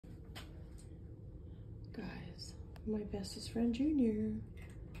My bestest friend Junior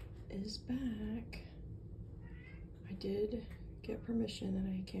is back. I did get permission that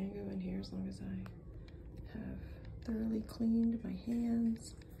I can go in here as long as I have thoroughly cleaned my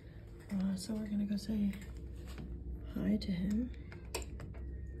hands. So we're gonna go say hi to him.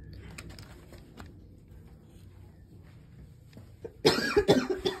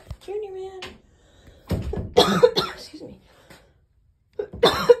 Junior man. Excuse me.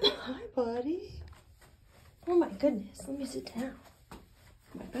 Hi, buddy. Oh my goodness, let me sit down.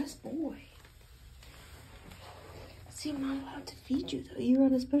 My best boy. See, I'm not allowed to feed you though. You're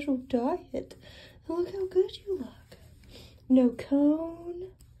on a special diet. And look how good you look. No cone.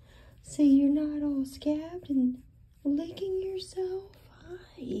 So you're not all scabbed and licking yourself.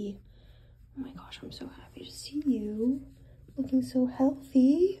 Hi. Oh my gosh, I'm so happy to see you. Looking so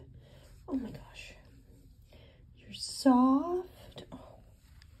healthy. Oh my gosh. You're soft. Oh,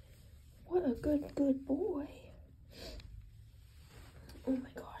 what a good boy. Oh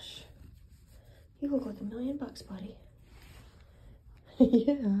my gosh. You look like $1,000,000, buddy.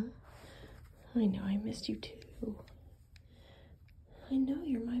 Yeah. I know, I missed you too. I know,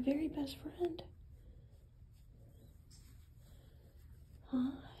 you're my very best friend.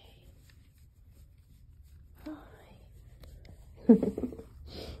 Hi. Hi.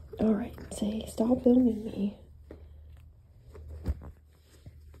 Alright, say, stop filming me.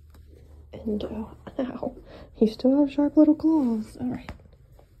 And, ow. You still have sharp little claws. Alright.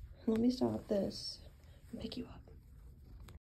 Let me stop this and pick you up.